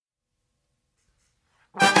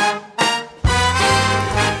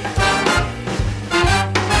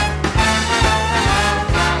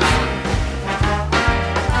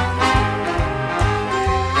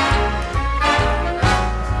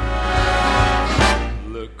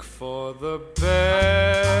For the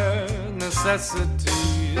bare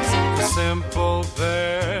necessities, the simple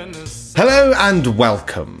bare necessities. Hello and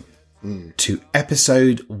welcome to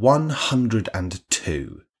episode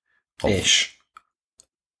 102. Ish.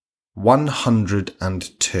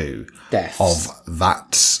 102 Deaths. of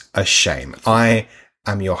That's a Shame. I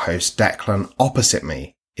am your host, Declan. Opposite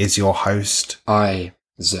me is your host.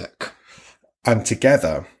 Isaac. And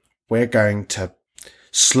together, we're going to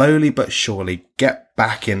slowly but surely get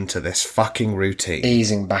back into this fucking routine.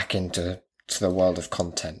 Easing back into the world of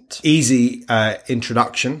content. Easy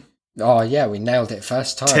introduction. Oh, yeah, we nailed it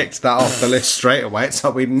first time. Ticked that off the list straight away. It's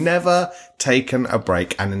like we've never taken a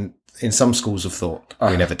break. And in some schools of thought,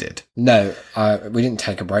 we never did. No, we didn't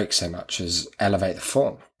take a break so much as elevate the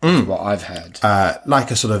form, is what I've heard. Like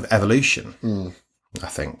a sort of evolution, I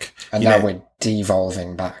think. And now we're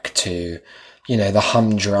devolving back to, the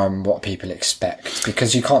humdrum, what people expect,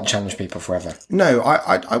 because you can't challenge people forever. No,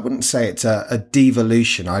 I wouldn't say it's a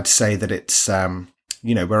devolution. I'd say that it's,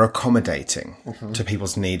 we're accommodating to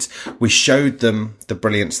people's needs. We showed them the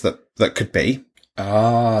brilliance that could be.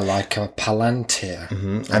 Ah, like a Palantir.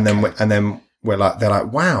 Mm-hmm. And then we're like, they're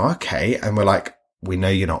like, wow, okay. And we're like, we know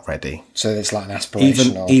you're not ready. So it's like an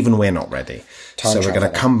aspirational. Even we're not ready. So we're going to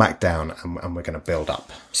travel. come back down and we're going to build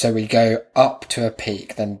up. So we go up to a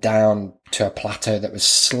peak, then down to a plateau that was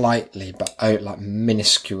slightly, but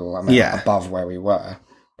minuscule amount above where we were,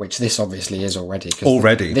 which this obviously is already.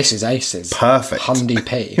 This is aces. Perfect. Humdy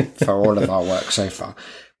P for all of our work so far,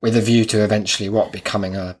 with a view to eventually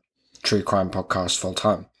becoming a true crime podcast full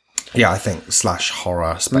time. Yeah, I think /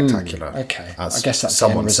 horror spectacular. Okay. As I guess that's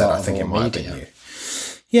someone the end said. result I think of it all might have media. been you.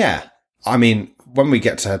 Yeah. I mean, when we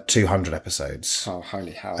get to 200 episodes, Oh,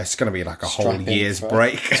 holy hell. it's going to be like a Strap whole in year's for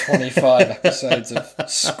break. 25 episodes of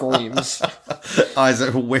screams.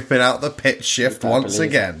 Isaac whipping out the pitch shift once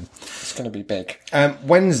believe again. It's going to be big.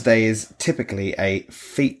 Wednesday is typically a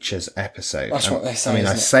features episode. That's what they say, I mean,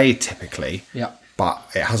 I isn't it? say typically, Yeah. but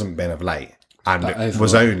it hasn't been of late. And But it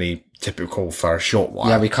was overall. only typical for a short while.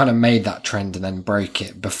 Yeah, we kind of made that trend and then broke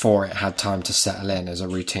it before it had time to settle in as a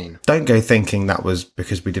routine. Don't go thinking that was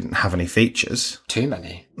because we didn't have any features. Too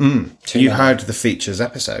many. You heard the features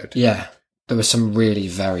episode. Yeah. There were some really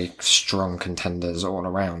very strong contenders all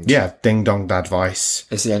around. Yeah, Ding Dong Dad Vice.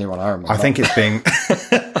 It's the only one I remember. I think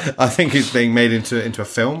it's being made into a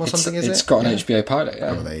film or something, is it? It's got an HBO pilot,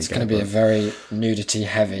 yeah. there you It's go, going to be a very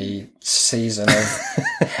nudity-heavy season of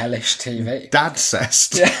hellish TV.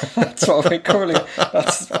 Dadcest. Yeah, that's what we're calling it.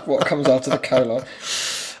 That's what comes after the colon.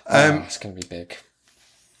 It's going to be big.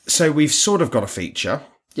 So we've sort of got a feature.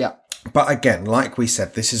 Yeah. But again, like we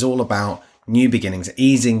said, this is all about new beginnings,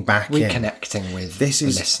 easing back in. Reconnecting with This the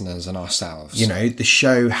is- listeners and ourselves. The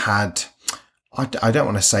show had, I don't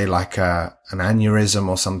want to say like an aneurysm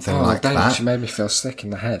or something like that. She made me feel sick in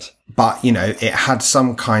the head. But, it had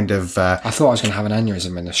some kind of, I thought I was going to have an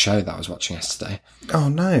aneurysm in the show that I was watching yesterday. oh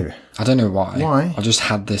no, I don't know why. Why? I just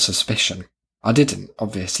had this suspicion. I didn't,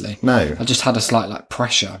 obviously. no. I just had a slight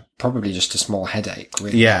pressure, probably just a small headache.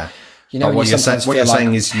 Really. Yeah. You know, But when you sometimes what feel you're like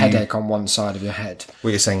saying is headache on one side of your head. what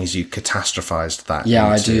you're saying is you catastrophized that. Yeah,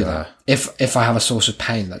 I into, do that. If I have a source of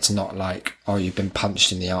pain that's not like, oh, you've been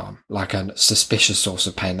punched in the arm, like a suspicious source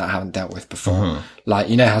of pain that I haven't dealt with before. Mm-hmm. Like,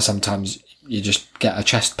 how sometimes you just get a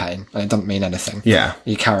chest pain and it doesn't mean anything. Yeah.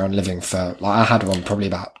 You carry on living for, I had one probably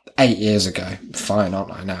about 8 years ago. Fine,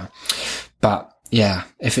 aren't I now? But yeah,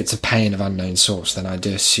 if it's a pain of unknown source, then I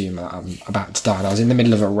do assume that I'm about to die. And I was in the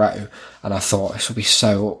middle of a row and I thought this will be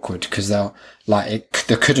so awkward because there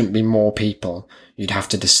couldn't be more people you'd have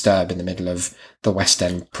to disturb in the middle of the West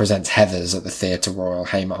End presents Heathers at the Theatre Royal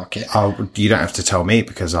Haymarket. Oh, you don't have to tell me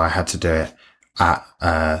because I had to do it at,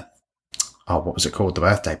 what was it called? The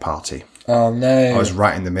birthday party. Oh no. I was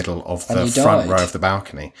right in the middle of the you front died? row of the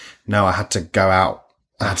balcony. No, I had to go out.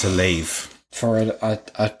 I had to leave. For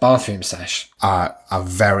a bathroom sesh. A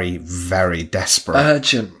very, very desperate.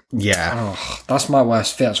 Urgent. Yeah. Oh, that's my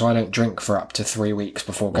worst fear. That's why I don't drink for up to 3 weeks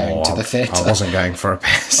before going to the theatre. I wasn't going for a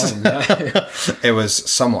piss. Oh, no. It was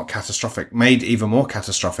somewhat catastrophic, made even more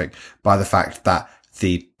catastrophic by the fact that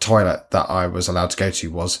the toilet that I was allowed to go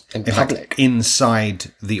to was In fact, public?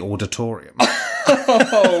 inside the auditorium.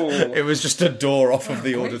 Oh, It was just a door off of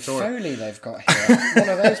the great auditorium. Foley they've got here. One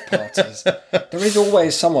of those parties. There is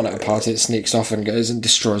always someone at a party that sneaks off and goes and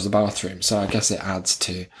destroys the bathroom. So I guess it adds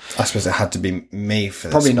to I suppose it had to be me for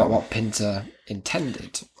this. probably not one. what Pinter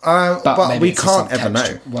intended. But maybe we it's can't some ever know.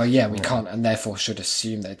 texture. Well, yeah, we can't, and therefore should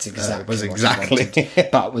assume that it's exactly it was what exactly. he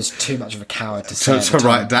wanted, but was too much of a coward to say. to at the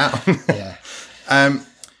write time. down. Yeah.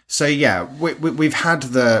 So yeah, we've had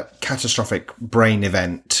the catastrophic brain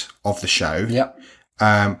event of the show. Yep.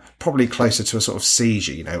 probably closer to a sort of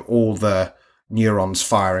seizure, you know, all the neurons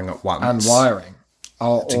firing at once. And wiring.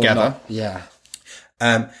 Together. Yeah.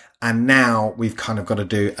 And now we've kind of got to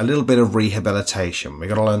do a little bit of rehabilitation. We've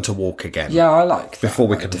got to learn to walk again. Yeah, I like that before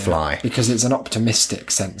we can idea, fly. because it's an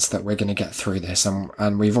optimistic sense that we're going to get through this,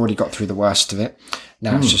 and we've already got through the worst of it.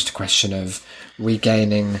 Now it's just a question of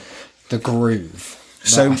regaining the groove.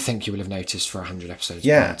 So I think you will have noticed for 100 episodes.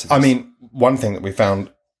 Yeah, prior to this. I mean, one thing that we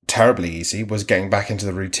found terribly easy was getting back into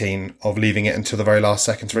the routine of leaving it until the very last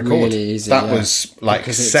second to record. Really easy. That yeah. was like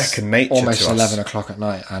Because it's second nature almost to us. 11 o'clock at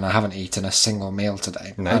night, and I haven't eaten a single meal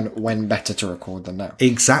today. No. And when better to record than now?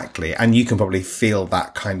 Exactly, and you can probably feel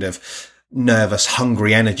that kind of nervous,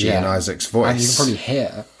 hungry energy in Isaac's voice. And you can probably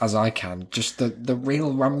hear, as I can, just the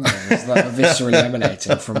real rumblings that are viscerally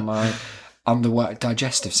emanating from my underworked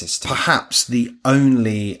digestive system. Perhaps the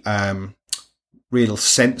only real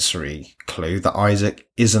sensory clue that Isaac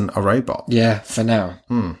isn't a robot. Yeah, for now.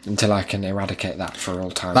 Until I can eradicate that for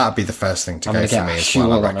all time. That'd be the first thing to I'm go going to for get me a as fuel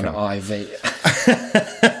well, I on reckon. an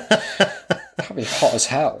IV. That'd be hot as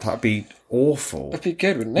hell. That'd be awful. That'd be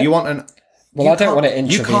good, wouldn't it? You want an... Well, you I don't want it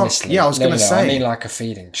can't- you can't- intravenously. Yeah, I was going to say. I mean like a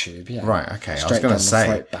feeding tube, yeah. Right, okay. I was Straight going down to the say,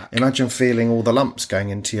 throat back. imagine feeling all the lumps going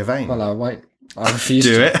into your vein. Well, I won't. I refuse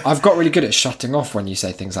Do to. it. I've got really good at shutting off when you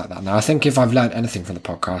say things like that. Now, I think if I've learned anything from the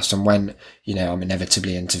podcast, and when, you know, I'm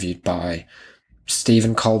inevitably interviewed by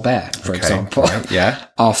Stephen Colbert, for example, right, yeah.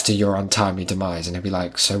 after your untimely demise, and he'll be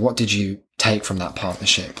like, so what did you take from that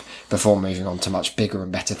partnership before moving on to much bigger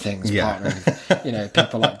and better things, Yeah. partnering with, you know,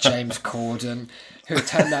 people like James Corden, who it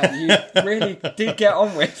turned out you really did get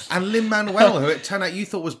on with. And Lin-Manuel, who it turned out you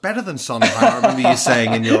thought was better than Sondheim, I remember you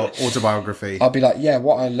saying in your autobiography. I'll be like, yeah,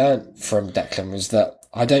 what I learnt from Declan was that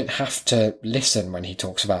I don't have to listen when he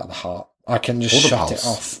talks about the heart. I can just Or the shut it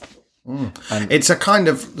pulse. off. It's a kind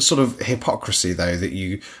of sort of hypocrisy, though, that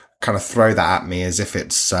you kind of throw that at me as if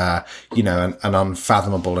it's, you know, an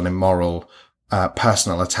unfathomable and immoral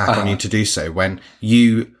personal attack on you to do so, when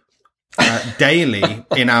you daily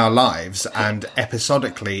in our lives and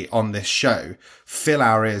episodically on this show fill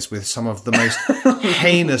our ears with some of the most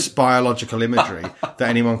heinous biological imagery that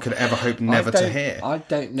anyone could ever hope never to hear. I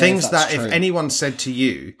don't know Things if that's that true. if anyone said to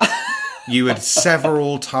you, you would sever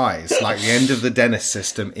all ties, like the end of the Dennis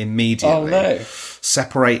system immediately. Oh, no.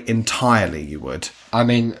 Separate entirely, you would. I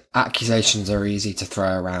mean, accusations are easy to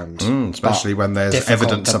throw around. Especially but when there's difficult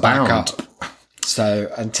evidence to back abound. up.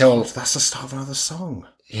 So until... That's the start of another song.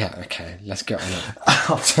 Yeah, okay, let's get on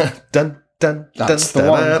it. Dun, dun, That's dun, the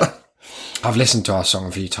dun, one. dun. I've listened to our song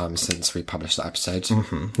a few times since we published that episode.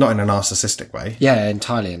 Not in a narcissistic way. Yeah,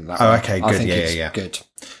 entirely in that Oh, way. okay, I good, think yeah, it's yeah. good.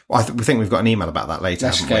 Well, we think we've got an email about that later,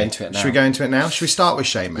 Let's haven't go we? into it now. Should we go into it now? Should we start with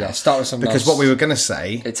Shame Mail? Yeah, start with some Because nice- what we were going to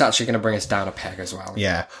say... It's actually going to bring us down a peg as well.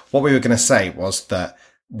 Yeah. What we were going to say was that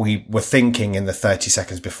we were thinking in the 30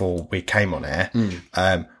 seconds before we came on air,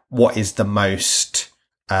 what is the most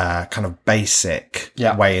kind of basic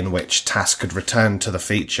way in which Task could return to the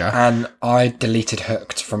feature. And I deleted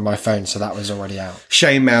Hooked from my phone, so that was already out.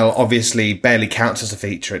 Shame Mail obviously barely counts as a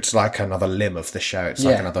feature. It's like another limb of the show. It's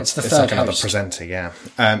like Yeah, another, it's the it's third like another host. presenter. Yeah.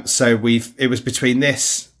 So it was between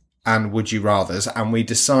this and Would You Rathers, and we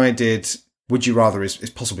decided Would You Rather is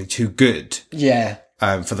possibly too good. Yeah.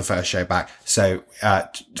 For the first show back. So,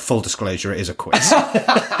 full disclosure, it is a quiz.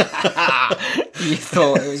 You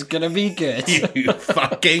thought it was going to be good. You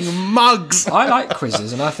fucking mugs! I like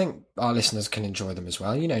quizzes, and I think our listeners can enjoy them as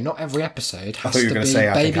well. You know, not every episode has I thought you were to going be to say,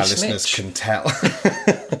 I think Baby our Snitch. listeners can tell.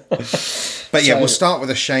 But yeah, So- we'll start with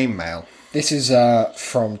a Shame Mail. This is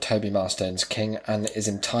from Toby Milstone's King, and is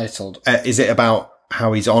entitled... Is it about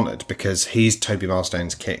how he's honoured because he's Toby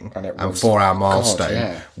Milstone's king, And it and was- for our milestone,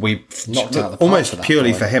 yeah. we Knocked out of the park almost for that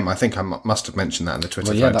purely boy. for him. I think I must have mentioned that in the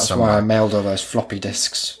Twitter Well, yeah, thread that's somewhere. why I mailed all those floppy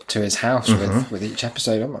disks to his house Mm-hmm. with each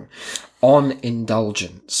episode on them. On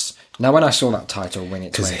Indulgence. Now, when I saw that title, Wing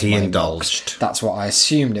Its 'Cause Way into he My Inbox, indulged. that's what I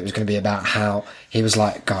assumed it was going to be about. How he was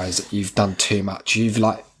like, guys, you've done too much. You've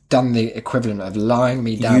like done the equivalent of lying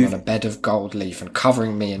me down on a bed of gold leaf and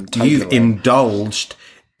covering me in You've Toblerone. indulged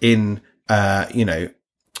in,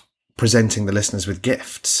 presenting the listeners with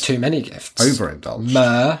gifts. Too many gifts. Overindulged.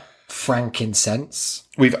 Myrrh, frankincense.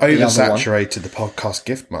 We've other one. oversaturated the podcast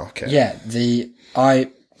gift market. Yeah,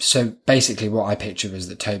 so basically what I pictured was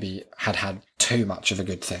that Toby had too much of a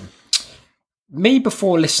good thing. Me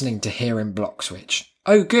before listening to Here in Block Switch.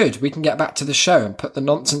 Oh good, we can get back to the show and put the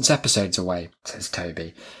nonsense episodes away, says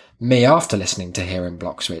Toby. Me after listening to Here in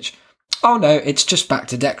Block Switch. Oh no, it's just back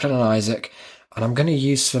to Declan and Isaac, and I'm going to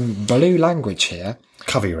use some blue language here.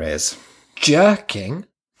 Cover your ears. Jerking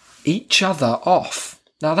each other off.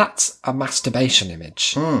 Now that's a masturbation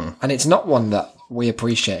image. And it's not one that we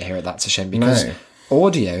appreciate here at That's a Shame, because No.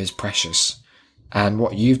 audio is precious. And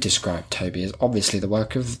what you've described, Toby, is obviously the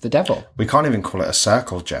work of the devil. We can't even call it a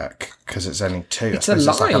circle jerk because it's only two. It's I suppose a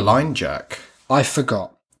it's like a line. line jerk. I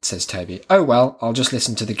forgot, says Toby. Oh well, I'll just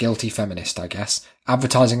listen to The Guilty Feminist, I guess.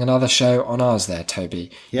 Advertising another show on ours there,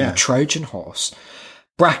 Toby. Yeah. You Trojan horse.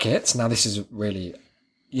 Brackets, now this is really...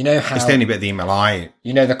 You know how... It's the only bit of the email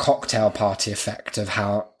You know the cocktail party effect of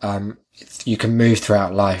how you can move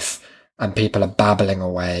throughout life and people are babbling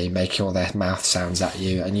away, making all their mouth sounds at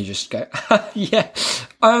you, and you just go, yeah,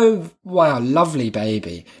 oh, wow, lovely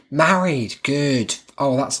baby. Married, good.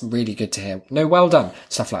 Oh, that's really good to hear. No, well done.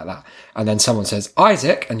 Stuff like that. And then someone says,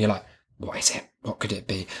 Isaac, and you're like, what is it? What could it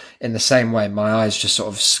be? In the same way, my eyes just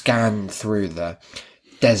sort of scan through the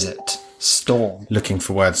desert storm. looking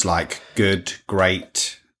for words like good,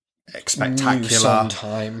 great, New spectacular.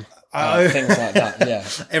 sometime. Things like that, yeah.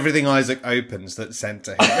 Everything Isaac opens that's sent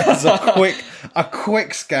to him. It's a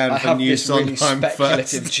quick scan I for have new this really Sondheim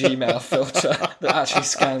speculative first. Gmail filter that actually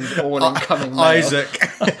scans all incoming mail. Isaac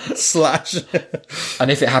slash. And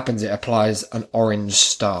if it happens, it applies an orange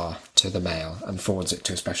star to the mail and forwards it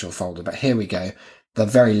to a special folder. But here we go. The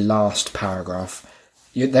very last paragraph.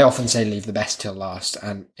 They often say leave the best till last.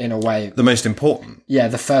 And in a way, The most important. yeah,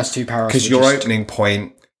 the first two paragraphs. Because are your just- opening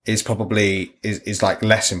point is probably is like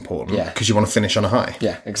less important. Yeah. Because you want to finish on a high.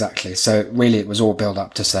 Yeah, exactly. So really it was all built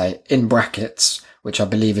up to say in brackets, which I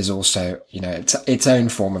believe is also, you know, its own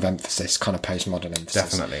form of emphasis, kind of postmodern emphasis.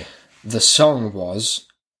 Definitely. The song was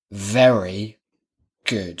very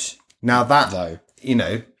good, Now that, though. you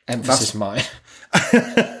know, Emphasis mine.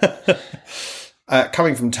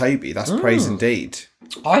 coming from Toby, that's praise indeed.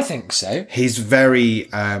 I think so. He's very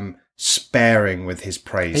sparing with his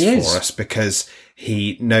praise He for is. us because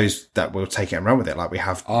he knows that we'll take it and run with it like we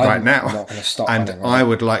have I'm right now. not gonna stop and running with I it.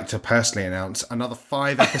 would like to personally announce another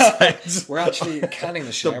 5 episodes. We're actually canning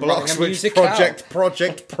the show. The and running a Blockswitch music project.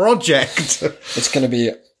 It's going to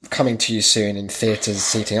be coming to you soon in theatres,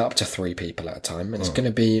 seating up to 3 people at a time. And it's going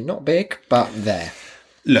to be not big, but there.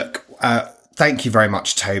 Look, thank you very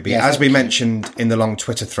much, Toby. Yeah, As we thank you. mentioned in the long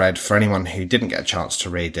Twitter thread, for anyone who didn't get a chance to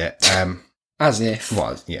read it, As if.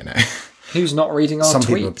 was, you know, Who's not reading our some tweets?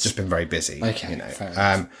 people have just been very busy. Okay, you know. fair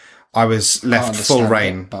enough. I was left understand full it,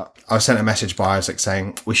 rein. but- I was sent a message by Isaac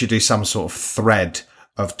saying we should do some sort of thread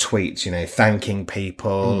of tweets, you know, thanking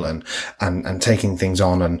people Hmm. and taking things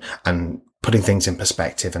on and putting things in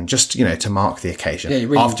perspective and just, you know, to mark the occasion. Yeah, you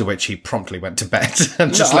really- After which he promptly went to bed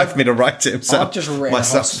and just No, left me to write it himself. I've just written a whole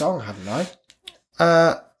myself. song, haven't I?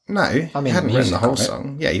 No, I mean, you hadn't written the music whole of it.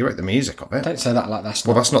 song. Yeah, you wrote the music of it. Don't say that like that's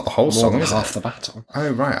Well, not that's not the whole more song, than is half it? the battle. Oh,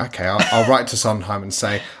 right. Okay. I'll write to Sondheim and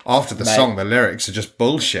say, after the song, the lyrics are just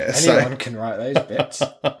bullshit. Anyone So can write those bits.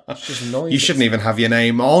 It's just noise. you shouldn't even have your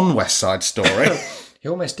name on West Side Story. He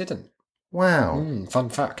almost didn't. Wow. Fun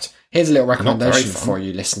fact. Here's a little very recommendation fun. for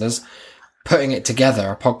you listeners. Putting It Together,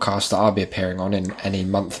 a podcast that I'll be appearing on in any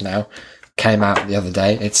month now, came out the other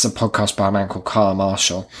day. It's a podcast by a man called Carl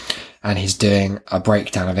Marshall, and he's doing a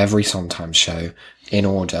breakdown of every Sondheim show in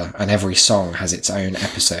order, and every song has its own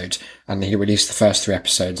episode. And he released the first 3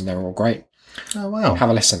 episodes, and they're all great. Oh, wow. Have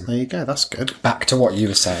a listen. There you go. That's good. Back to what you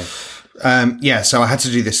were saying. Yeah, so I had to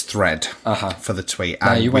do this thread for the tweet. No,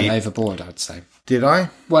 And you went overboard, I'd say. Did I?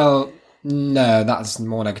 Well, no, that's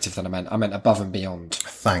more negative than I meant. I meant above and beyond.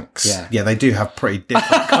 Thanks. Yeah. Yeah, they do have pretty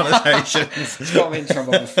different connotations. It's got me in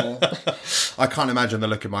trouble before. I can't imagine the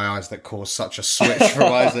look in my eyes that caused such a switch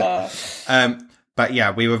from Isaac. But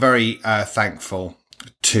yeah, we were very thankful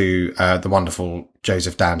to the wonderful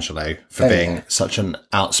Joseph D'Angelo for being such an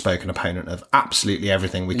outspoken opponent of absolutely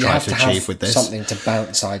everything we You tried have to to achieve have with this. something to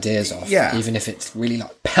bounce ideas off. Yeah. Even if it's really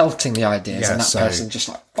like pelting the ideas Yeah, and that so- person just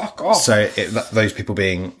like, fuck off. So those people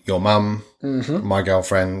being your mum, my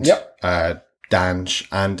girlfriend, Yep. Dange,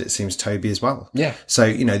 and it seems Toby as well. Yeah. So,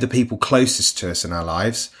 you know, the people closest to us in our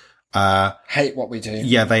lives, Hate what we do.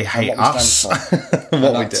 yeah, they hate what we us. stand for.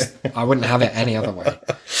 What we do. That's- I wouldn't have it any other way.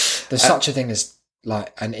 There's such a thing as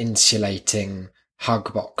like an insulating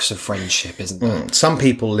hug box of friendship, isn't there? Some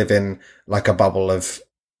people live in like a bubble of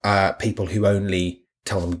people who only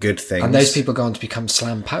tell them good things. And those people go on to become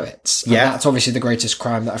slam poets. And Yeah. that's obviously the greatest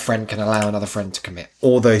crime that a friend can allow another friend to commit.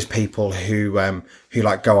 Or those people who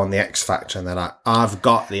like go on the X Factor and they're like, I've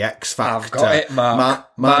got the X Factor. I've got it, Mark.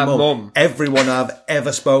 My My mum. mum. Everyone I've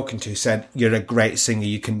ever spoken to said, you're a great singer,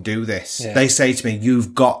 you can do this. Yeah. They say to me,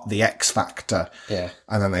 you've got the X Factor. Yeah.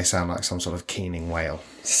 And then they sound like some sort of keening whale.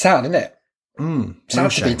 Sad, isn't it?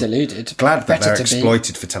 Sad to be shame. deluded. Glad that Better they're to be.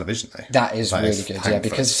 exploited for television, though. That is really good, yeah, thankful.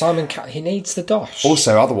 because Simon he needs the dosh.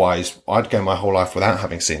 Also, otherwise, I'd go my whole life without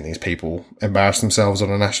having seen these people embarrass themselves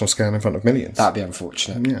on a national scale in front of millions. That'd be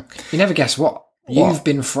unfortunate. Yeah. You never guess what? You've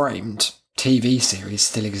been framed TV series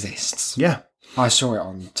still exists. Yeah. I saw it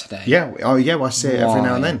on today. Yeah. Oh, yeah. Well, I see it every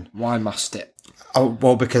now and then. Why must it? Oh,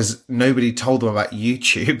 well, because nobody told them about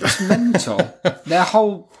YouTube. Mental. Their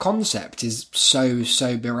whole concept is so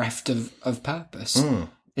bereft of purpose.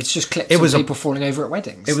 It's just clips of people falling over at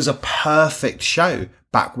weddings. It was a perfect show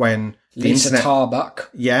back when the Lisa internet... Tarbuck.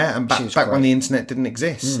 Yeah, and back when the internet didn't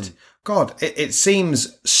exist. God, it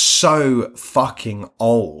seems so fucking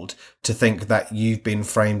old to think that You've Been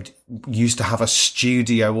Framed used to have a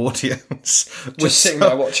studio audience. Just sitting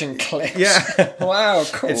there watching clips. Yeah. Wow,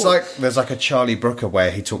 cool. It's like, there's like a Charlie Brooker where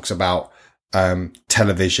he talks about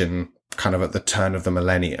television kind of at the turn of the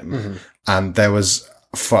millennium. And there was,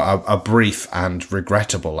 for a brief and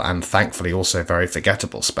regrettable and thankfully also very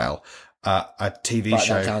forgettable spell, a TV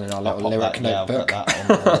show. Write that down in our little lyric notebook. I'll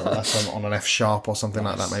put that on an F sharp or something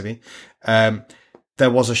like that, maybe. There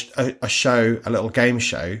was a show, a little game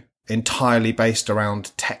show, entirely based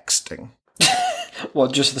around texting.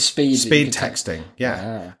 What, just the speed? Speed texting,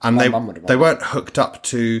 yeah. Ah, And they weren't hooked up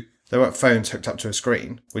to. There weren't phones hooked up to a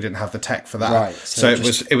screen. We didn't have the tech for that. Right. So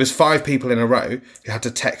it was 5 people in a row who had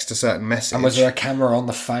to text a certain message. And was there a camera on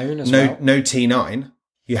the phone as well? No T9.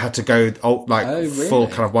 You had to go full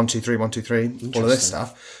kind of 1, 2, 3, 1, 2, 3, all of this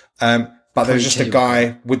stuff. But there was just a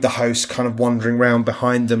guy with the host kind of wandering around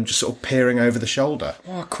behind them, just sort of peering over the shoulder.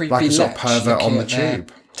 Oh, creepy like a sort of lech pervert on the looking at tube.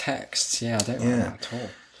 their texts. Yeah, I don't like that at all.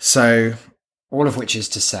 So, all of which is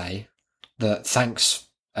to say that thanks,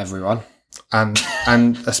 everyone.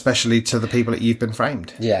 and especially to the people that You've Been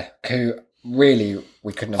Framed. Yeah, who really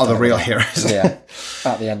we couldn't have Are the done real without. heroes. Yeah,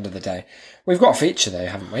 at the end of the day. We've got a feature though,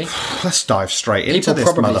 haven't we? Let's dive straight into People this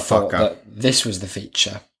probably thought motherfucker. that this was the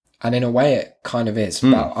feature. And in a way it kind of is.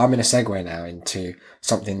 But I'm going to segue now into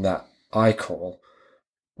something that I call,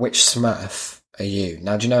 which Smurf are you?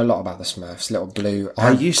 Now, do you know a lot about the Smurfs? Little blue ants,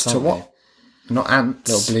 I used to aren't what? Not ants.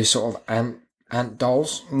 they? Little blue sort of ant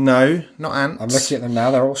dolls. No, not ants. I'm looking at them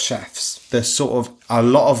now. They're all chefs. They're sort of, a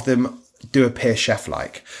lot of them do appear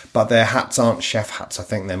chef-like, but their hats aren't chef hats. I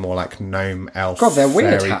think they're more like gnome, elf, God, they're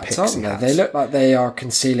weird fairy, hats, pixie aren't they? hats. They look like they are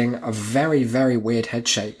concealing a very, very weird head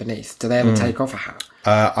shape beneath. Do they ever take off a hat?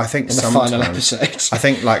 I think In the sometimes, final episode. I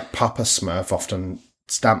think like Papa Smurf often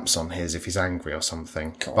stamps on his if he's angry or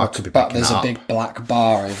something. But I could be But picking there's it a up. big black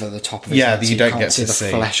bar over the top of his Yeah, head, that so you don't can't get see to the see.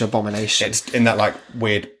 flesh abomination. It's in that like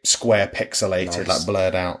weird square pixelated, like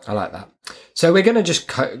blurred out. I like that. So we're going to just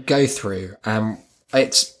go through.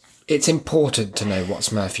 It's important to know what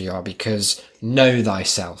Smurf you are because know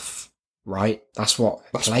thyself, right? That's what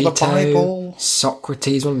Plato, the Bible.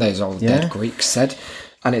 Socrates, one of those old dead Greeks said.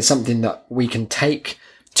 And it's something that we can take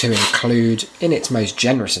to include, in its most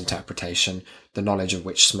generous interpretation, the knowledge of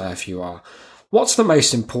which Smurf you are. What's the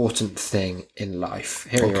most important thing in life?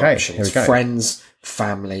 Here are your options. here we go. Friends,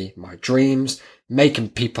 family, my dreams, making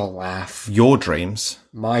people laugh. Your dreams.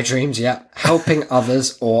 My dreams, yeah. Helping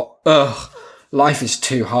others or, life is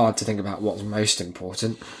too hard to think about what's most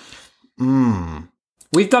important.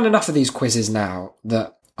 We've done enough of these quizzes now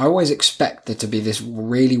that I always expect there to be this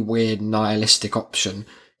really weird nihilistic option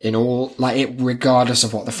in all, like it, regardless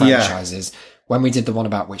of what the franchise is. When we did the one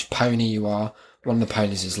about which pony you are, one of the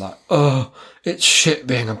ponies is like, oh, it's shit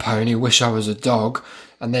being a pony, wish I was a dog.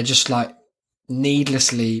 And they're just like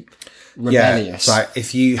needlessly rebellious. Yeah, like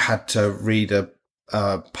if you had to read a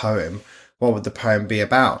poem, what would the poem be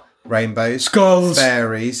about? Rainbows, Skulls,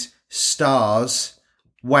 fairies, stars,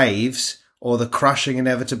 waves, or the crushing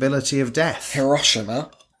inevitability of death? Hiroshima?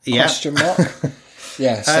 Yeah. Question mark?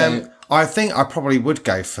 Yeah, so I think I probably would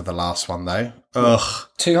go for the last one though. Ugh.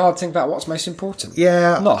 too hard to think about what's most important.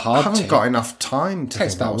 Yeah. Not hard I haven't to. got enough time to It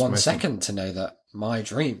takes think about about what's 1 most second to know that my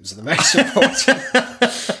dreams are the most important.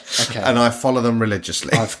 Okay, and I follow them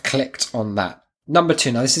religiously. I've clicked on that. Number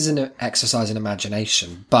 2. Now, this is an exercise in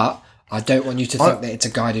imagination, but I don't want you to think that it's a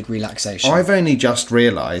guided relaxation. I've only just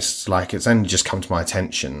realised, like it's only just come to my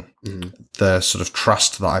attention, the sort of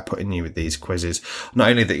trust that I put in you with these quizzes. Not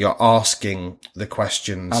only that you're asking the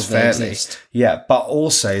questions As they fairly, exist. yeah, but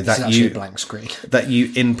also It's that actually you a blank screen. that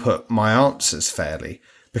you input my answers fairly.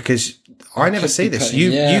 Because I never could see be this.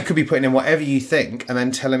 putting- yeah. You could be putting in whatever you think and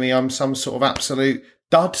then telling me I'm some sort of absolute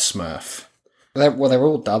dud smurf. They're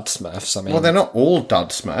all dud Smurfs. I mean, Well, they're not all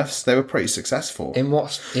dud smurfs. They were pretty successful in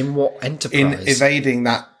what enterprise? in evading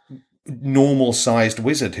that normal-sized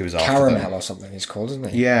wizard who was after Caramel them. or something he's called, isn't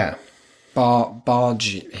he? Yeah.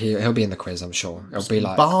 Bargy. He'll be in the quiz, I'm sure. It'll be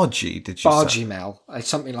like Bargy, did you say? Bargy Mel.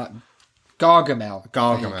 Something like Gargamel.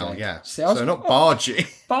 There you Gargamel, go. yeah. See, I was- So not Bargy.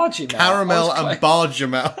 Bargy Mel. Caramel I was and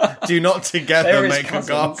Bargamel do not together They're his make a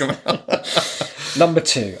cousins. Gargamel. Number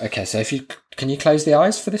 2. Okay, so can you close the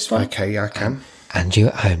eyes for this one? Okay, yeah, I can. And you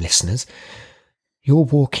at home, listeners, You're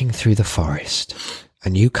walking through the forest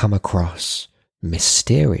and you come across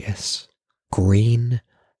mysterious, green,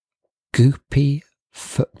 goopy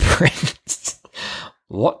footprints.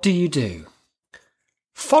 What do you do?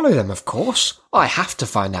 Follow them, of course. I have to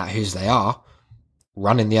find out whose they are.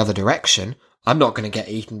 Run in the other direction. I'm not going to get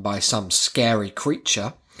eaten by some scary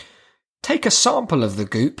creature. Take a sample of the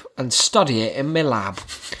goop and study it in my lab.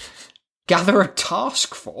 Gather a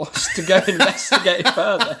task force to go investigate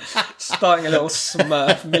further. Starting a little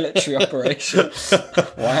Smurf military operation.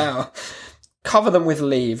 Wow. Cover them with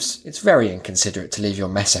leaves. It's very inconsiderate to leave your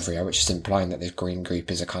mess everywhere, which is implying that this green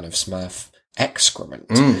goop is a kind of Smurf excrement.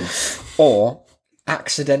 Or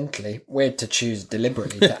accidentally, weird to choose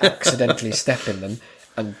deliberately, to accidentally step in them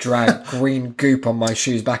and drag green goop on my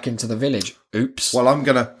shoes back into the village. Oops. Well, I'm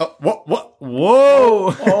gonna. What?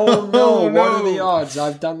 Whoa! Oh no! What are the odds?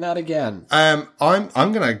 I've done that again. I'm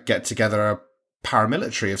gonna get together a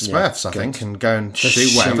paramilitary of Smurfs, I think, and go and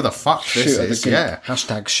shoot whatever the fuck this is. Yeah.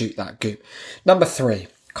 Hashtag shoot that goop. Number 3.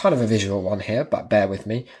 Kind of a visual one here, but bear with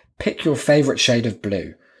me. Pick your favourite shade of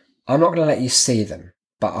blue. I'm not going to let you see them,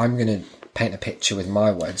 but I'm going to paint a picture with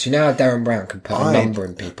my words. You know how Darren Brown can put a number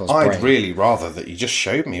in people's brain? I'd really rather that you just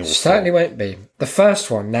showed me all Certainly won't be. The first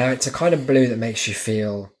one, now, it's a kind of blue that makes you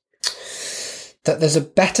feel that there's a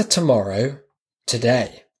better tomorrow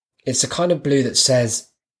today. It's a kind of blue that says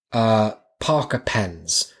Parker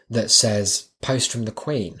pens, that says post from the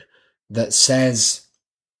Queen, that says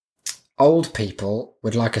old people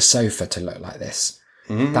would like a sofa to look like this.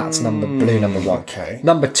 That's blue number 1. Okay.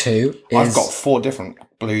 Number 2 is... I've got 4 different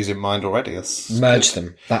blues in mind already. Merge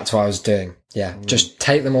them. That's what I was doing. Yeah. Just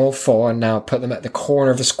take them all 4 and now put them at the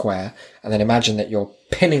corner of a square, and then imagine that you're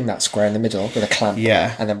pinning that square in the middle with a clamp.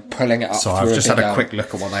 Yeah. And then pulling it up. So I've just had a quick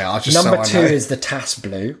look at what they are. Just number so I 2 know. is the TAS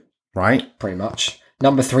blue. Right. Pretty much.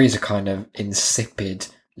 Number 3 is a kind of insipid,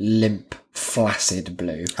 limp, flaccid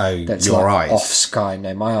blue. Oh, that's your like eyes. off sky.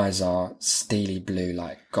 No, my eyes are steely blue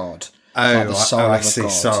like God. Oh, like the soul I of a see. God.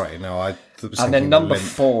 Sorry. No, I was And then thinking number limp.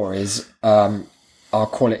 4 is, I'll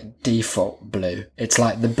call it default blue. It's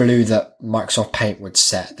like the blue that Microsoft Paint would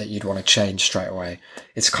set that you'd want to change straight away.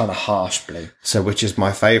 It's kind of harsh blue. So which is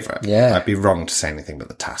my favourite? Yeah. I'd be wrong to say anything but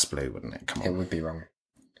the TAS blue, wouldn't it? Come It on. would be wrong.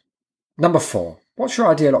 Number 4. What's your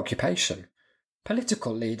ideal occupation?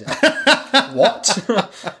 Political leader. What?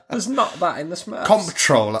 There's not that in the Smurfs.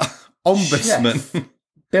 Comptroller. Ombudsman. Chef,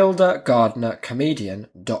 builder, gardener, comedian,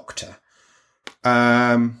 doctor.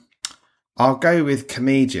 I'll go with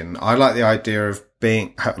comedian. I like the idea of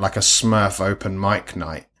being like a Smurf open mic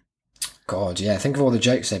night. God, yeah. Think of all the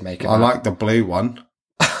jokes they'd make. I like the blue one.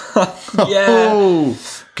 Yeah. Oh.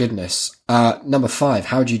 Goodness. Number 5.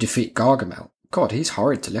 How do you defeat Gargamel? God, he's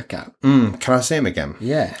horrid to look at. Can I see him again?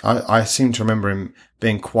 Yeah. I seem to remember him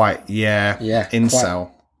being quite,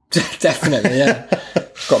 incel. Definitely, yeah.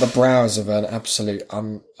 Got the brows of an absolute,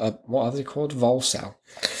 what are they called? Volcel.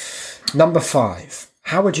 Number 5.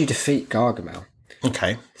 How would you defeat Gargamel?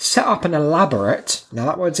 Okay. Set up an elaborate, now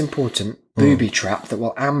that word's important, booby trap that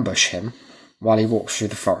will ambush him while he walks through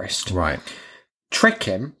the forest. Right. Trick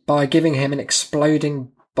him by giving him an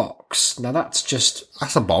exploding box. Now that's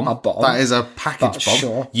a bomb. A bomb. That is a package bomb.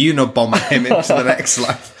 Sure. Unabomb him into the next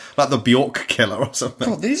life. Like the Bjork killer or something.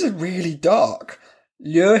 God, these are really dark.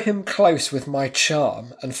 Lure him close with my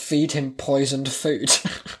charm and feed him poisoned food.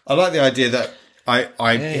 I like the idea that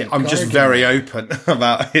I'm just very open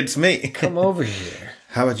about it's me. Come over here.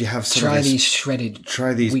 How would you have some Try of this, these shredded.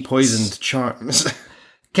 try these wheats. poisoned charms?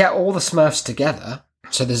 Get all the Smurfs together.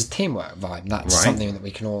 So there's a teamwork vibe. That's Right. something that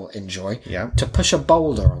we can all enjoy. Yeah. To push a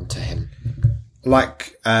boulder onto him.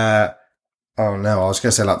 Like, oh no, I was going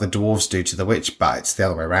to say like the dwarves do to the witch, but it's the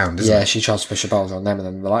other way around, isn't Yeah, it? she tries to push a boulder on them and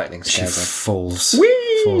then the lightning She scares her. falls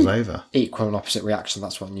over. Equal and opposite reaction.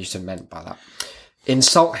 That's what Newton meant by that.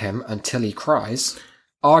 Insult him until he cries.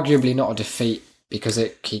 Arguably not a defeat because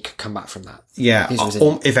he could come back from that. Yeah, He's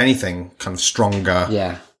resilient. if anything, kind of stronger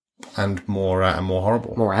Yeah. and more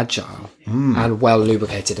horrible. More agile and well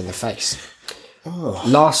lubricated in the face.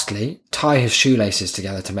 Lastly, tie his shoelaces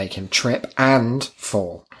together to make him trip and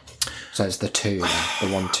fall. So it's the 2, the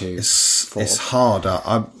 1, 2, 4. It's harder.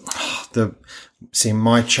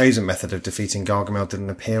 My chosen method of defeating Gargamel didn't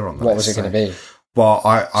appear on that. What was it going to be? Well,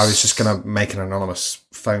 I was just going to make an anonymous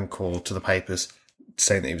phone call to the papers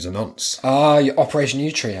saying that he was a nonce. Your Operation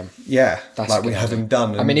Utrium. Yeah, That's like a we good had idea. him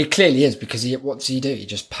done. I mean, he clearly is because what does he do? He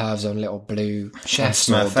just pervs on little blue chefs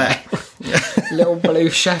all day. Smurfette. Little blue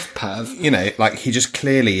chef perv. You know, like he just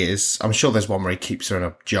clearly is. I'm sure there's one where he keeps her in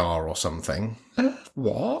a jar or something.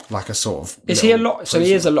 What? Like a sort of. Is he a lot? So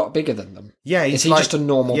he is a lot bigger than them. Yeah, Is he just a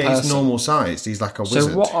normal person? Yeah, he's normal sized. He's like a wizard.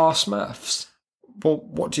 So what are Smurfs? Well,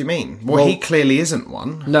 what do you mean? Well, he clearly isn't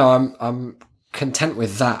one. No, I'm content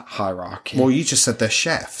with that hierarchy. Well, you just said they're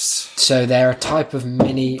chefs. So they're a type of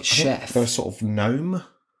mini chef. They're a sort of gnome.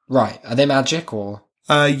 Right. Are they magic or?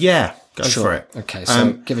 Yeah. Go for it. Okay,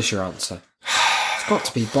 so give us your answer. It's got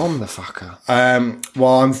to be bomb the fucker.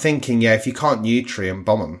 Well, I'm thinking, if you can't Nutrient,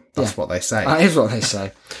 bomb them. That's what they say. That is what they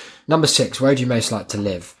say. Number 6, where do you most like to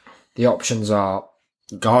live? The options are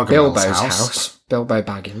Gargamel's Bilbo's house. Bilbo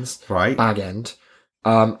Baggins, Right. Bag End,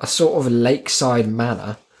 a sort of lakeside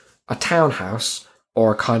manor, a townhouse,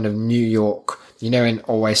 or a kind of New York, in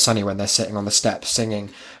Always Sunny when they're sitting on the steps singing,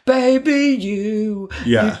 "Baby, you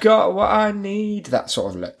got what I need," that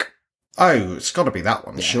sort of look. Oh, it's got to be that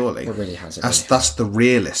one, surely. It really has. That's the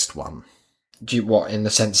realist one. Do you, what, in the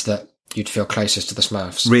sense that you'd feel closest to the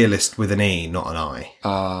Smurfs? Realist with an E, not an I.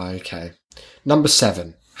 Okay. Number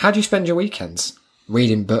 7. How do you spend your weekends?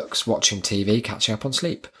 Reading books, watching TV, catching up on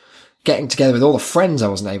sleep. Getting together with all the friends I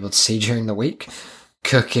wasn't able to see during the week.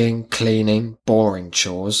 Cooking, cleaning, boring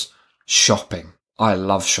chores. Shopping. I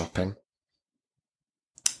love shopping.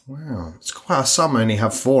 Wow. It's quite, some only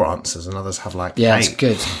have 4 answers and others have like 8. Yeah, it's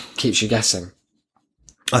good. Keeps you guessing.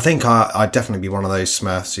 I think I'd definitely be one of those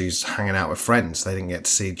Smurfs who's hanging out with friends they didn't get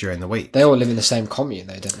to see during the week. They all live in the same commune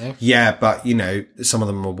though, don't they? Yeah, but, some of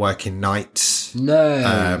them are working nights.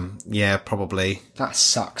 No. Yeah, probably. That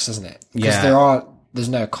sucks, doesn't it? Yeah. Because there's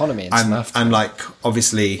no economy in Smurf. And like,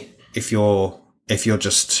 obviously, if you're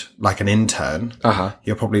just like an intern,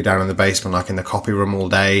 you're probably down in the basement, like in the copy room all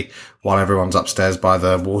day while everyone's upstairs by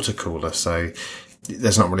the water cooler. So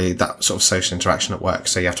there's not really that sort of social interaction at work.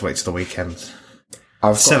 So you have to wait till the weekend.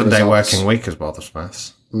 I've got 7-day working week as well, the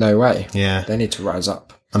Smurfs. No way. Yeah. They need to rise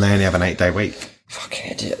up. And they only have an 8-day week.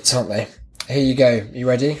 Fucking idiots, aren't they? Here you go. You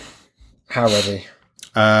ready? How ready?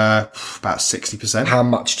 About 60%. How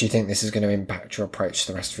much do you think this is going to impact your approach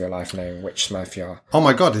to the rest of your life, knowing which Smurf you are? Oh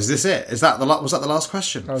my God, is this it? Was that the last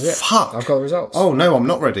question? That was it. Fuck. I've got the results. Oh no, I'm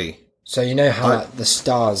not ready. So you know how the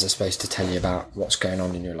stars are supposed to tell you about what's going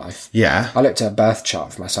on in your life? Yeah. I looked at a birth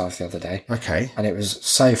chart for myself the other day. Okay. And it was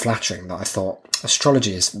so flattering that I thought,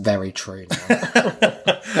 astrology is very true now.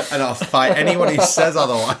 And I'll fight anyone who says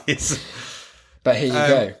otherwise. But here you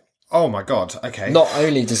go. Oh my God, okay. Not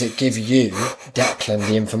only does it give you, Declan,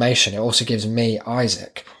 the information, it also gives me,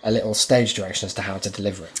 Isaac, a little stage direction as to how to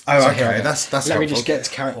deliver it. Oh, So okay, here I go. that's Let helpful. me just get to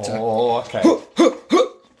character. Oh, okay.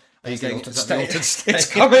 Are you going to the altered state? It's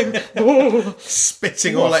coming. Oh,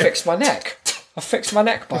 Spitting all I over. fixed my neck. I fixed my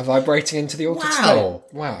neck by vibrating into the altered Wow.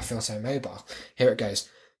 state. Wow, I feel so mobile. Here it goes.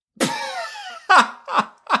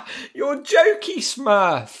 You're jokey,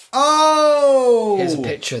 Smurf. Oh! Here's a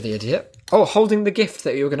picture of the idiot. Oh, holding the gift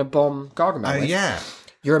that you were going to bomb Gargamel Oh, with. yeah.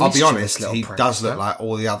 You're a I'll be mischievous honest, little he prankster. does look like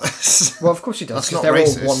all the others. Well, of course he does, That's because not they're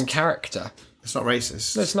racist. all one character. It's not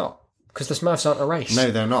racist. No, it's not, because the Smurfs aren't a race.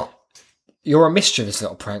 No, they're not. You're a mischievous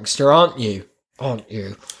little prankster, aren't you? Aren't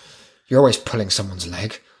you? You're always pulling someone's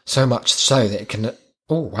leg, so much so that it can...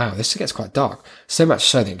 Oh, wow, this gets quite dark. So much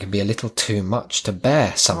so that it can be a little too much to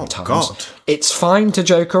bear sometimes. Oh, God. It's fine to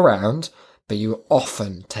joke around, but you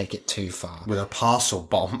often take it too far. With a parcel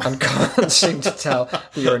bomb. And can't seem to tell that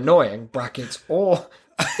you're annoying, brackets, or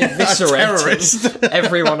terrorist. eviscerating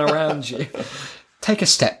everyone around you. Take a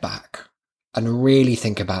step back and really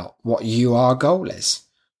think about what your goal is.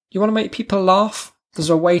 You want to make people laugh? There's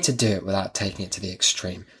a way to do it without taking it to the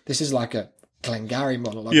extreme. This is like a Glengarry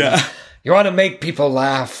monologue. Yeah. You want to make people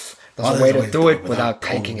laugh? There's a way to do it without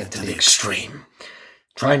going taking it to the extreme.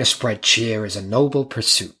 Trying to spread cheer is a noble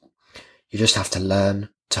pursuit. You just have to learn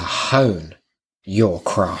to hone your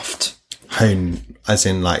craft. Hone, as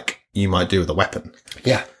in, like, you might do with a weapon.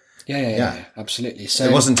 Yeah. Yeah, absolutely. So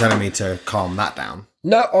It wasn't telling me to calm that down.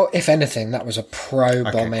 no, or if anything, that was a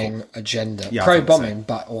pro-bombing agenda. Yeah, I Pro-bombing,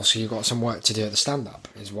 but also you've got some work to do at the stand-up,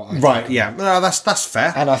 is what I think. Right, yeah. No, that's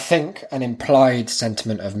fair. And I think an implied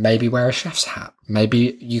sentiment of maybe wear a chef's hat.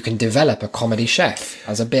 Maybe you can develop a comedy chef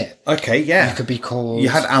as a bit. Okay, yeah. You could be called... You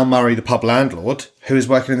had Al Murray, the pub landlord, who was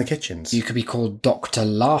working in the kitchens. You could be called Dr.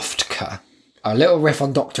 Laughter. A little riff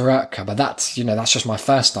on Dr. Urtka, but that's that's just my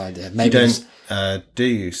first idea. Maybe you there's don't, do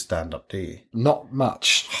you stand up, do you? not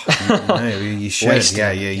much. No, you should. Wasted.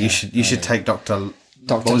 Yeah, you should take Dr.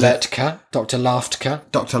 Dr. Letka, Dr. Laughter.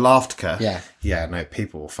 Dr. Laughter. Yeah. Yeah, no,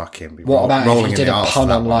 people will fucking be What about rolling if you in did the a arse for pun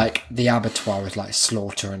that on one. like the abattoir with like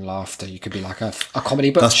slaughter and laughter? You could be like a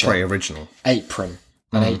comedy butcher. That's pretty original. Apron.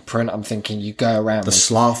 An apron. I'm thinking you go around The with,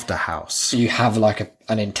 Slaughter House. you have like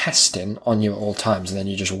an intestine on you at all times, and then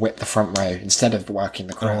you just whip the front row instead of working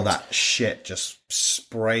the And crowd. all that shit just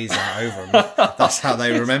sprays out over them. That's how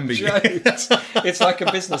they remember you. It's like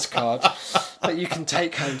a business card that you can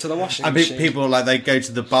take home to the washing And machine. people, like, they go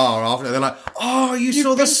to the bar after, they're like, oh, you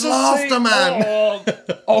saw the Slaughter man. Oh,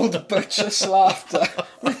 old butcher Slaughter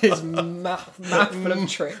with his mouth full of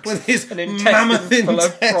tricks. With his an intestine mammoth full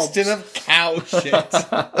of intestine probs. of cow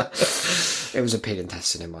shit. It was a pig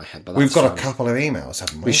intestine in my head, but We've that's got a fine. couple of emails,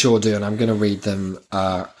 haven't we? We sure do, and I'm going to read them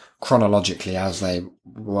chronologically as they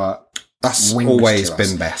were. That's winged always to us.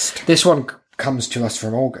 been best. This one comes to us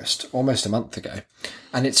from August, almost a month ago,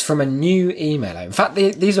 and it's from a new emailer. In fact,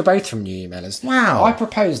 these are both from new emailers. Wow. I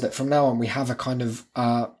propose that from now on we have a kind of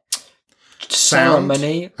Sound?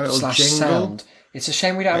 ceremony A little / jingle? sound. It's a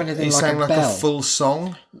shame we don't have anything He's like saying a like bell. a full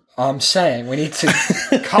song. I'm saying we need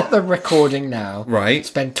to cut the recording now. Right.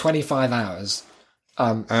 Spend 25 hours.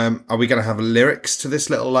 Are we going to have lyrics to this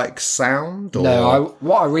little, like, sound? Or? No,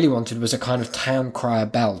 what I really wanted was a kind of town crier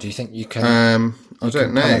bell. Do you think you can? I don't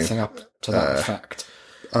Pull know. anything up to that effect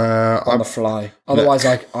on I the fly. Otherwise,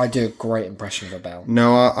 I do a great impression of a bell.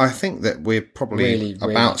 No, I think that we're probably Really,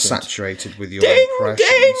 really about good. saturated with your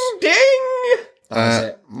impressions. ding! That was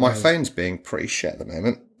it. My phone's being pretty shit at the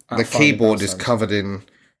moment. The finally keyboard bounced is on. covered in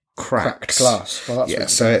cracks. Cracked glass. Well, that's Yeah, what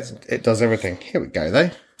so you do, isn't it does everything. Here we go, though.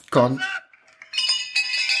 Go on.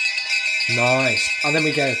 Nice. And then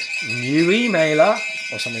we go, new emailer,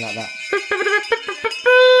 or something like that.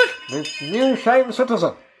 New shame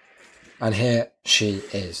citizen. And here she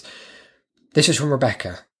is. This is from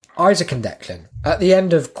Rebecca. Isaac and Declan. At the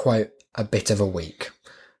end of, quote, a bit of a week,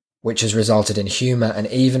 which has resulted in humour and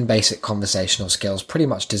even basic conversational skills pretty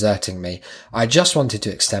much deserting me, I just wanted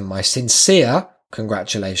to extend my sincere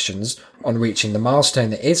congratulations on reaching the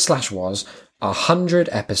milestone that is / was 100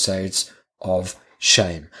 episodes of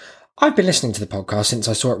Shame. I've been listening to the podcast since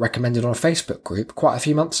I saw it recommended on a Facebook group quite a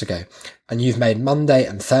few months ago, and you've made Monday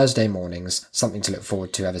and Thursday mornings something to look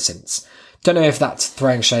forward to ever since. Don't know if that's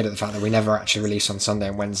throwing shade at the fact that we never actually release on Sunday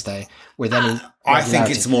and Wednesday with any I think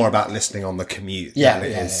regularity. it's more about listening on the commute Yeah, than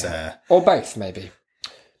it yeah, is... yeah. Or both, maybe.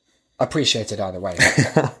 Appreciated either way.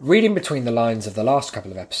 Reading between the lines of the last couple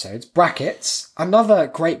of episodes, brackets, another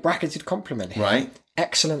great bracketed compliment here. Right.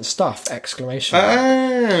 Excellent stuff, exclamation mark.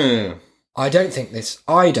 Oh. I don't think this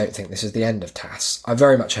is the end of TAS. I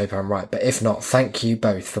very much hope I'm right, but if not, thank you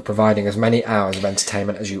both for providing as many hours of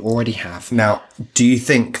entertainment as you already have. Now, do you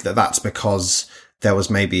think that that's because there was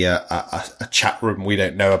maybe a chat room we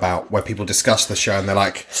don't know about where people discuss the show and they're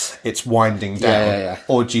like, it's winding down? Yeah.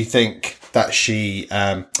 Or do you think that she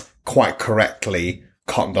quite correctly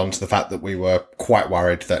cottoned on to the fact that we were quite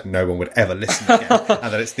worried that no one would ever listen again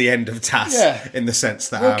and that it's the end of TAS in the sense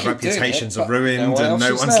that We'll our keep doing reputations it, are but ruined and no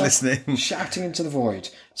else is one's there. listening? Shouting into the void.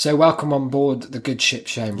 So welcome on board the good ship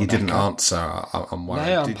Shame. You didn't answer. I'm worried.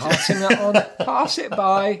 No, I'm did you? passing that on. Pass it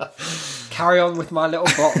by. Carry on with my little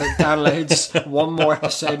bot that downloads one more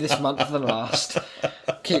episode this month than last.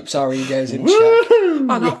 Keeps our egos in check.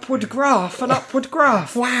 An upward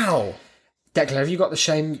graph. Wow. Declan, have you got the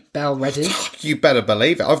Shame bell ready? You better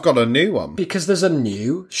believe it. I've got a new one. Because there's a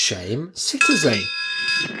new Shame citizen.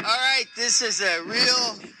 All right, this is a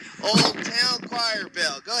real old town choir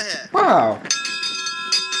bell. Go ahead. Wow.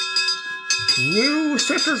 New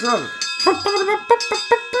citizen.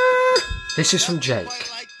 This is from Jake. Quite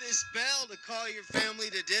like this bell to call your family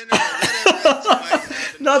to dinner or whatever else you might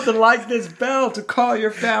have. Nothing like this bell to call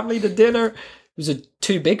your family to dinner. It was a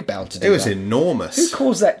too big bell to do. It was that. enormous. Who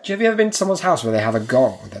calls that? Have you ever been to someone's house where they have a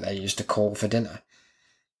gong that they use to call for dinner?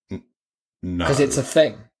 No. Because it's a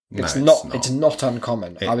thing. No, It's it's not. not. It's not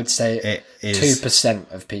uncommon. I would say it is-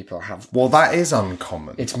 2% of people have. Well, that is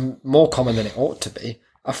uncommon. It's more common than it ought to be.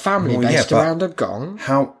 A family Well, yeah, based but- around a gong.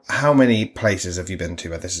 How many places have you been to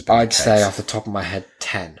where this has been I'd the say case? off the top of my head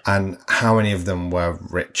 10. And how many of them were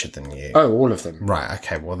richer than you? Oh, all of them. Right,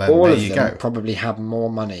 okay, well then All there of you them go. probably have more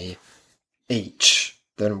money each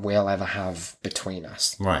than we'll ever have between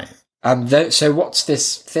us. Right. And so what's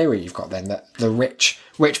this theory you've got then, that the rich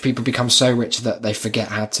people become so rich that they forget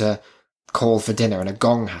how to call for dinner and a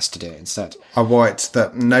gong has to do it instead? Well, it's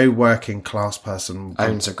that no working class person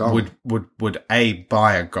Owns a gong. would A,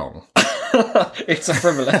 buy a gong, It's a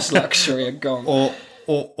frivolous luxury, a gong.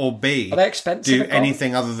 or B, Are they expensive, do a gong?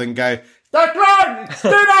 anything other than go,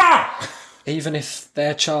 Even if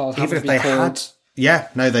their child even happened if to they be called had... Yeah,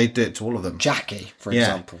 no, they do it to all of them. Jackie, for Yeah.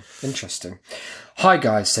 example. Interesting. Hi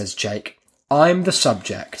guys, says Jake. I'm the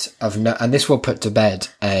subject of no, and this will put to bed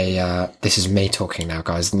this is me talking now,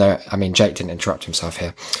 guys. No, I mean, Jake didn't interrupt himself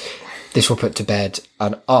here. This will put to bed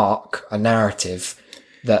an arc, a narrative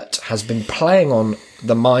that has been playing on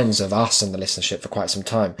the minds of us and the listenership for quite some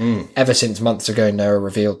time. Ever since months ago, Noah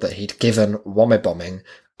revealed that he'd given Womebombing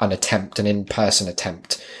an in-person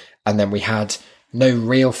attempt. And then we had no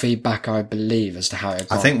real feedback, I believe, as to how it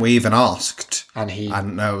got. I think we even asked. And he,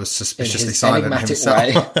 Noah was suspiciously in his silent enigmatic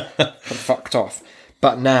himself. way, had fucked off.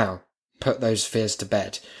 But now, put those fears to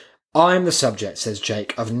bed. I'm the subject, says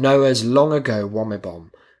Jake, of Noah's long ago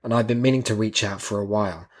Womebomb, and I've been meaning to reach out for a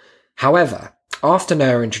while. However, after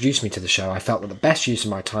Noah introduced me to the show, I felt that the best use of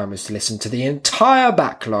my time was to listen to the entire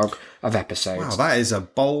backlog of episodes. Wow, that is a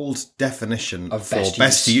bold definition Of for best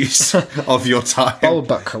best use of your time. Bold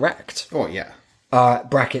but correct. Oh, yeah.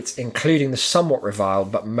 Brackets, including the somewhat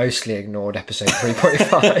reviled but mostly ignored episode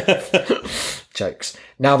 3.5. Jokes.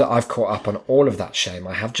 Now that I've caught up on all of that shame,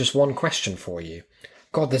 I have just one question for you.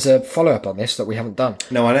 God, there's a follow-up on this that we haven't done.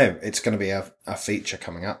 No, I know. It's going to be a feature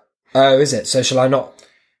coming up. Oh, is it? So shall I not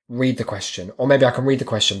read the question? Or maybe I can read the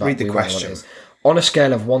question, but Read the we won't know what question. it is. On a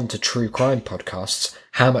scale of 1 to true crime podcasts,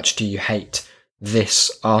 how much do you hate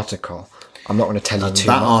this article? I'm not going to tell you too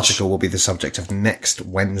That much. article will be the subject of next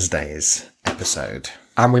Wednesday's episode.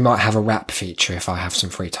 And we might have a rap feature if I have some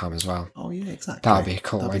free time as well. Oh, yeah, exactly. That would be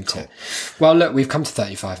cool, That'd be won't cool. it? Well, look, we've come to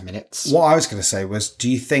 35 minutes. What I was going to say was, do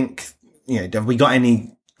you think, have we got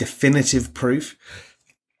any definitive proof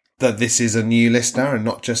that this is a new listener and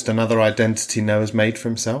not just another identity Noah's made for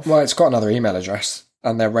himself? Well, it's got another email address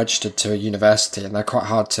and they're registered to a university and they're quite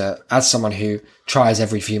hard to, as someone who tries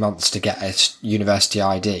every few months to get a university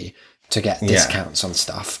ID to get discounts on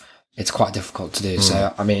stuff, it's quite difficult to do.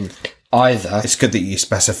 So, I mean, either It's good that you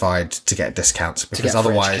specified to get discounts to because get free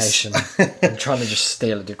otherwise, education, I'm trying to just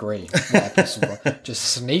steal a degree where possible. Just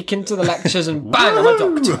sneak into the lectures and bang, I'm a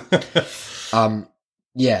doctor.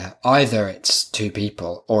 Yeah, either it's two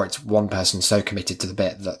people or it's one person so committed to the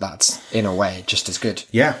bit that that's, in a way, just as good.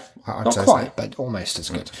 yeah, I'd Not say quite, so. but almost as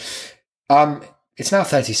good. It's now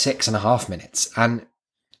 36 and a half minutes, and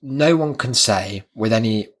no one can say with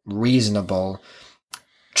any reasonable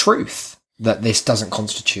truth that this doesn't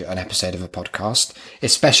constitute an episode of a podcast,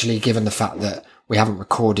 especially given the fact that we haven't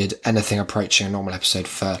recorded anything approaching a normal episode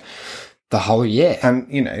for the whole year.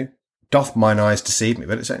 And, doth mine eyes deceive me,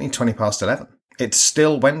 but it's only 20 past 11. It's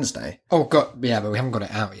still Wednesday. Oh, God, yeah, but we haven't got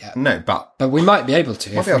it out yet. No, but But we might be able to.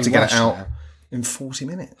 we'll if be able we to get rush it out in 40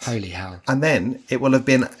 minutes. Holy hell. And then it will have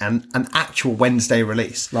been an actual Wednesday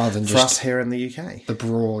release Rather than for just us here in the UK. The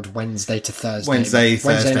broad Wednesday to Thursday.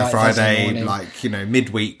 Thursday, night, Friday, morning,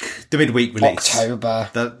 midweek, the midweek release. October.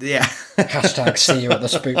 Yeah. Hashtag see you at the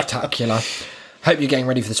Spooktacular. Hope you're getting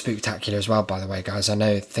ready for the Spooktacular as well, by the way, guys. I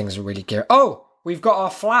know things are really geared. Oh, we've got our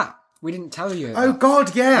flat. We didn't tell you. Oh,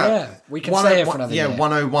 God, yeah. Yeah, we can stay here for another year.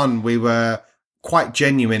 101, we were quite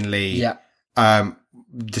genuinely Yeah.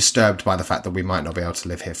 disturbed by the fact that we might not be able to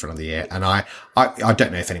live here for another year. And I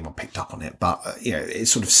don't know if anyone picked up on it, but, it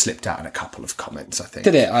sort of slipped out in a couple of comments, I think.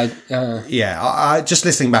 Did it? Yeah, I just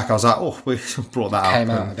listening back, I was like, oh, we brought that up. Came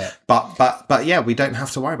out a bit. But yeah, we don't have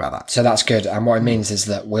to worry about that. So that's good. And what it means is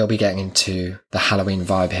that we'll be getting into the Halloween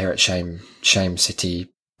vibe here at Shame City,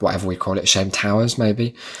 whatever we call it, Shame Towers,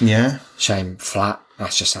 maybe. Yeah. Shame Flat. That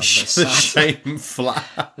just sounds a The bit sad. Shame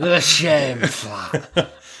Flat. The Shame Flat.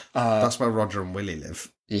 That's where Roger and Willie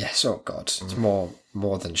live. Yes, oh God. It's more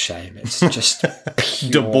than shame. It's just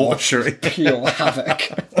pure Debauchery. pure havoc.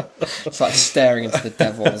 It's like staring into the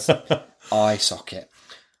devil's eye socket.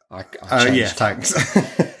 I changed Yeah, it. thanks.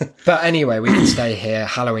 But anyway, we can stay here.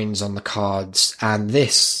 Halloween's on the cards, and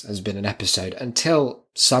this has been an episode until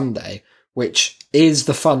Sunday, which is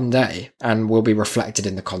the fun day and will be reflected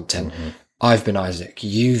in the content. I've been Isaac,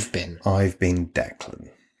 you've been, I've been Declan.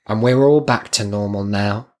 and we're all back to normal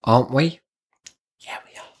now, aren't we? Yeah,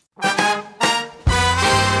 we are.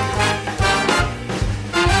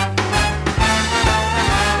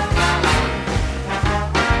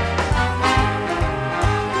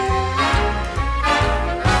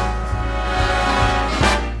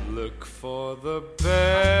 Look for the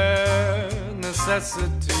bare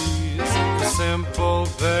necessities, the simple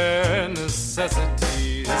bare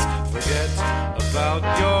necessities. Forget about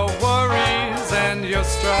your worries and your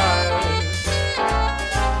strife.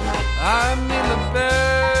 I mean the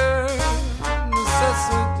bare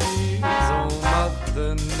necessities, oh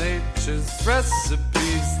Mother Nature's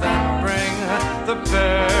recipes that bring the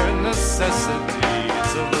bare necessities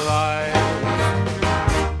of life.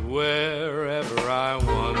 Wherever I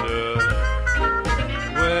wander,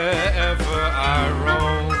 wherever I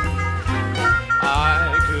roam, I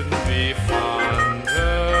couldn't be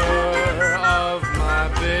fonder of my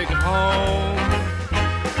big home.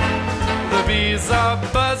 The bees are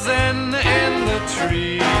buzzing in the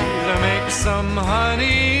tree to make some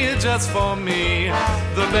honey just for me.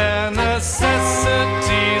 The bare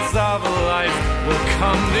necessities of life will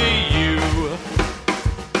come to you.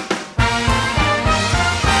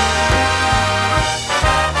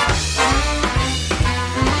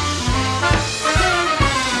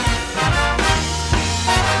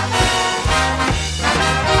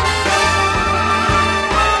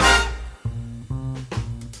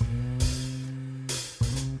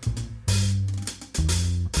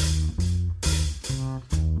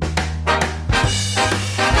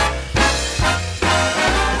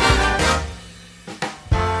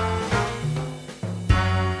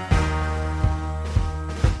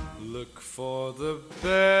 For the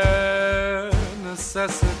bare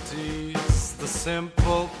necessities, the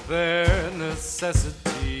simple bare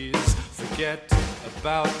necessities. Forget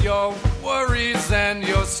about your worries and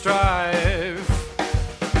your strife.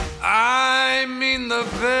 I mean the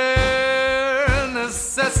bare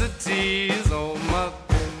necessities, oh Mother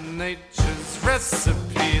Nature's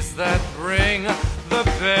recipes that bring the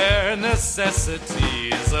bare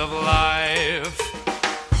necessities of life.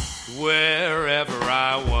 Wherever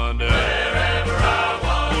I wander, wherever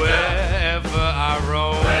I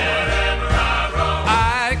roam,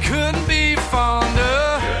 I couldn't be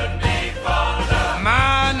fonder,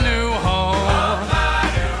 my new home.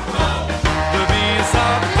 The bees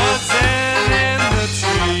are buzzing in the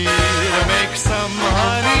tree to make some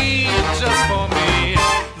honey just for me.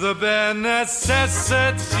 The bare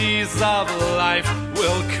necessities of life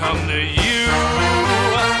will come to you.